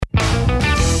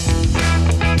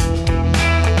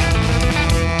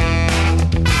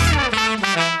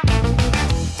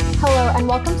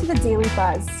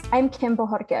Daily Buzz. I'm Kim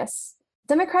Bojorquez.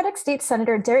 Democratic State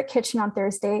Senator Derek Kitchen on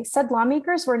Thursday said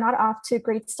lawmakers were not off to a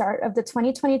great start of the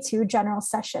 2022 general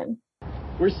session.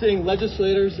 We're seeing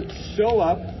legislators show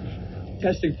up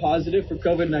testing positive for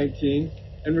COVID-19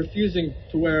 and refusing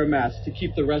to wear a mask to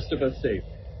keep the rest of us safe.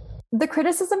 The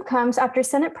criticism comes after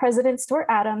Senate President Stuart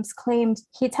Adams claimed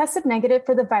he tested negative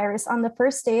for the virus on the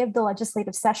first day of the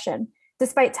legislative session,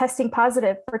 despite testing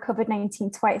positive for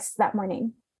COVID-19 twice that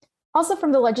morning. Also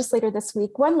from the legislature this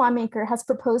week, one lawmaker has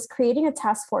proposed creating a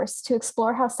task force to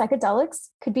explore how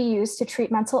psychedelics could be used to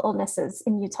treat mental illnesses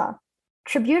in Utah.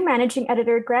 Tribune managing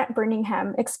editor Grant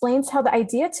Birmingham explains how the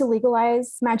idea to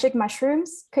legalize magic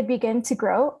mushrooms could begin to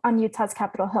grow on Utah's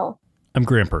Capitol Hill. I'm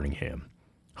Grant Birmingham.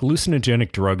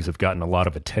 Hallucinogenic drugs have gotten a lot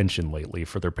of attention lately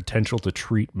for their potential to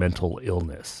treat mental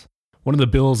illness. One of the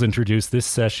bills introduced this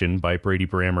session by Brady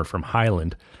Brammer from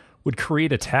Highland would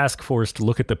create a task force to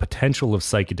look at the potential of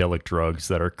psychedelic drugs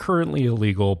that are currently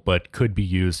illegal but could be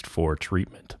used for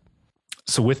treatment.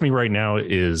 So with me right now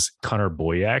is Connor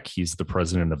Boyack. He's the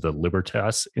president of the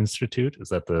Libertas Institute. Is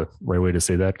that the right way to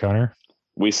say that, Connor?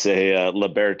 We say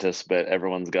Libertas, but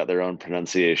everyone's got their own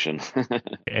pronunciation.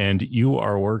 And you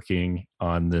are working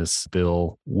on this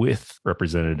bill with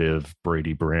Representative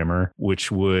Brady Brammer,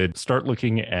 which would start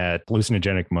looking at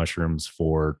hallucinogenic mushrooms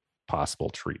for possible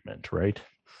treatment, right?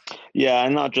 Yeah,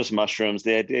 and not just mushrooms.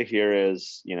 The idea here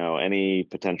is, any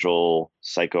potential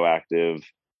psychoactive,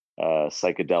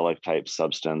 psychedelic type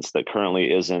substance that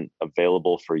currently isn't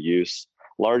available for use.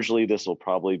 Largely, this will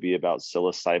probably be about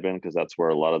psilocybin because that's where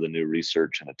a lot of the new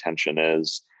research and attention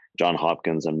is. John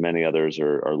Hopkins and many others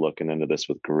are looking into this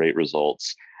with great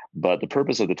results. But the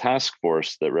purpose of the task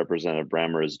force that Representative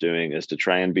Brammer is doing is to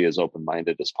try and be as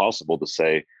open-minded as possible to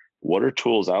say, what are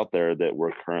tools out there that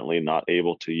we're currently not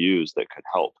able to use that could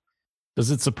help? Does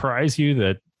it surprise you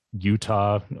that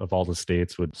Utah, of all the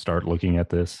states, would start looking at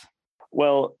this?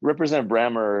 Well, Representative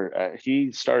Brammer,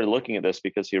 he started looking at this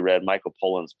because he read Michael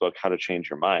Pollan's book, How to Change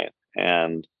Your Mind.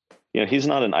 And, he's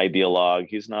not an ideologue.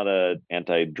 He's not an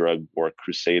anti-drug war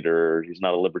crusader. He's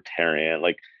not a libertarian.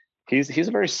 He's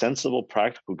a very sensible,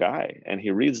 practical guy. And he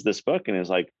reads this book and is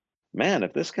like, man,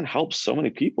 if this can help so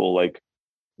many people,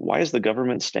 why is the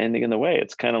government standing in the way?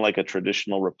 It's kind of like a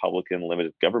traditional Republican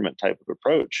limited government type of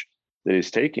approach that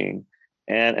he's taking.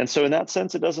 And so in that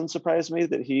sense, it doesn't surprise me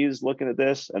that he's looking at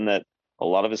this and that a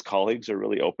lot of his colleagues are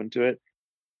really open to it.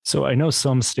 So I know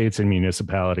some states and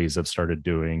municipalities have started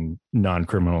doing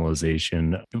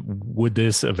non-criminalization. Would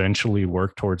this eventually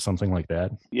work towards something like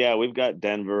that? Yeah, we've got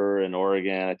Denver and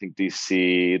Oregon. I think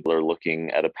DC are looking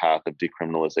at a path of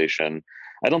decriminalization.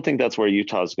 I don't think that's where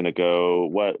Utah is going to go.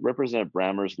 What Representative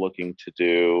Brammer's looking to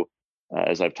do,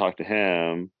 as I've talked to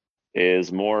him,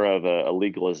 is more of a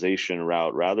legalization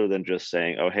route rather than just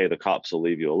saying, oh, hey, the cops will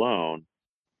leave you alone.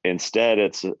 Instead,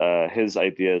 it's his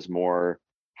idea is more,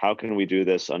 how can we do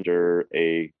this under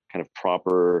a kind of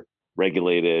proper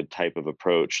regulated type of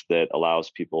approach that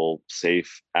allows people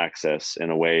safe access in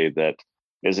a way that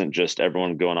isn't just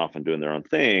everyone going off and doing their own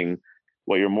thing.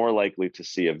 What you're more likely to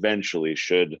see eventually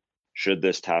should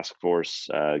this task force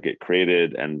get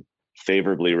created and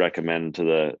favorably recommend to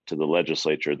the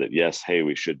legislature that, yes, hey,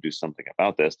 we should do something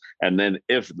about this. And then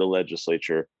if the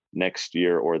legislature next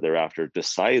year or thereafter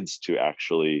decides to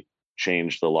actually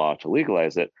change the law to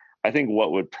legalize it, I think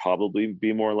what would probably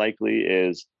be more likely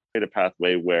is create a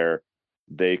pathway where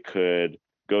they could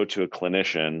go to a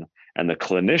clinician and the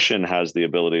clinician has the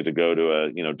ability to go to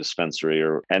a dispensary,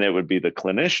 and it would be the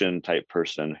clinician type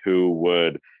person who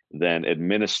would then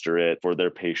administer it for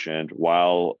their patient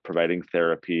while providing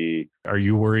therapy. Are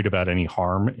you worried about any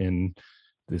harm in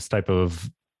this type of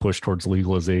push towards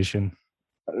legalization?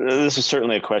 This is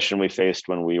certainly a question we faced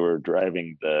when we were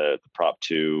driving the Prop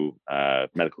 2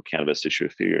 medical cannabis issue a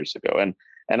few years ago.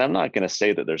 And I'm not going to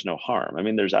say that there's no harm. I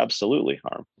mean, there's absolutely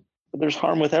harm. But there's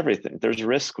harm with everything. There's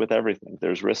risk with everything.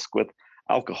 There's risk with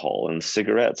alcohol and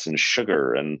cigarettes and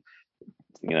sugar and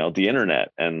the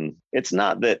internet. And it's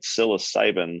not that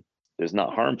psilocybin is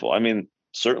not harmful. I mean,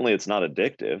 certainly it's not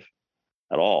addictive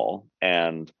at all.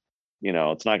 And,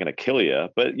 it's not going to kill you,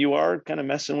 but you are kind of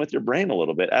messing with your brain a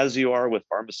little bit, as you are with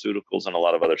pharmaceuticals and a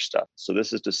lot of other stuff. So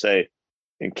this is to say,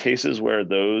 in cases where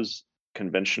those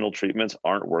conventional treatments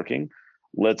aren't working,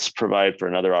 let's provide for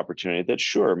another opportunity that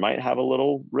sure might have a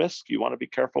little risk. You want to be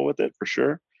careful with it for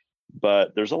sure.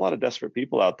 But there's a lot of desperate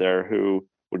people out there who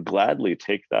would gladly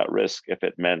take that risk if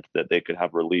it meant that they could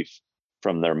have relief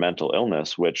from their mental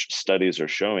illness, which studies are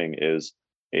showing is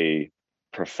a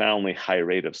profoundly high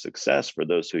rate of success for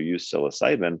those who use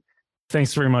psilocybin.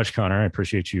 Thanks very much, Connor. I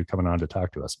appreciate you coming on to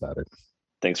talk to us about it.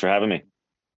 Thanks for having me.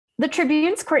 The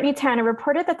Tribune's Courtney Tanner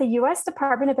reported that the U.S.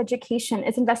 Department of Education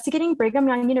is investigating Brigham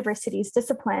Young University's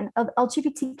discipline of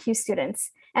LGBTQ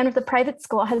students, and if the private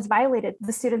school has violated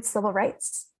the students' civil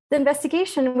rights. The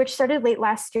investigation, which started late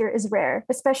last year, is rare,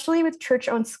 especially with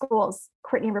church-owned schools,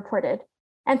 Courtney reported,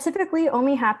 and typically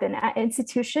only happen at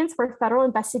institutions where federal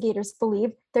investigators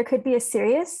believe there could be a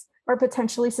serious or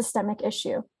potentially systemic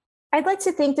issue. I'd like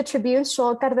to thank the Tribune's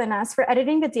Joel Cardenas for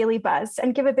editing the Daily Buzz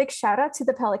and give a big shout out to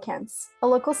the Pelicans, a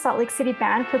local Salt Lake City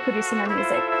band, for producing our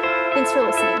music. Thanks for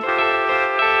listening.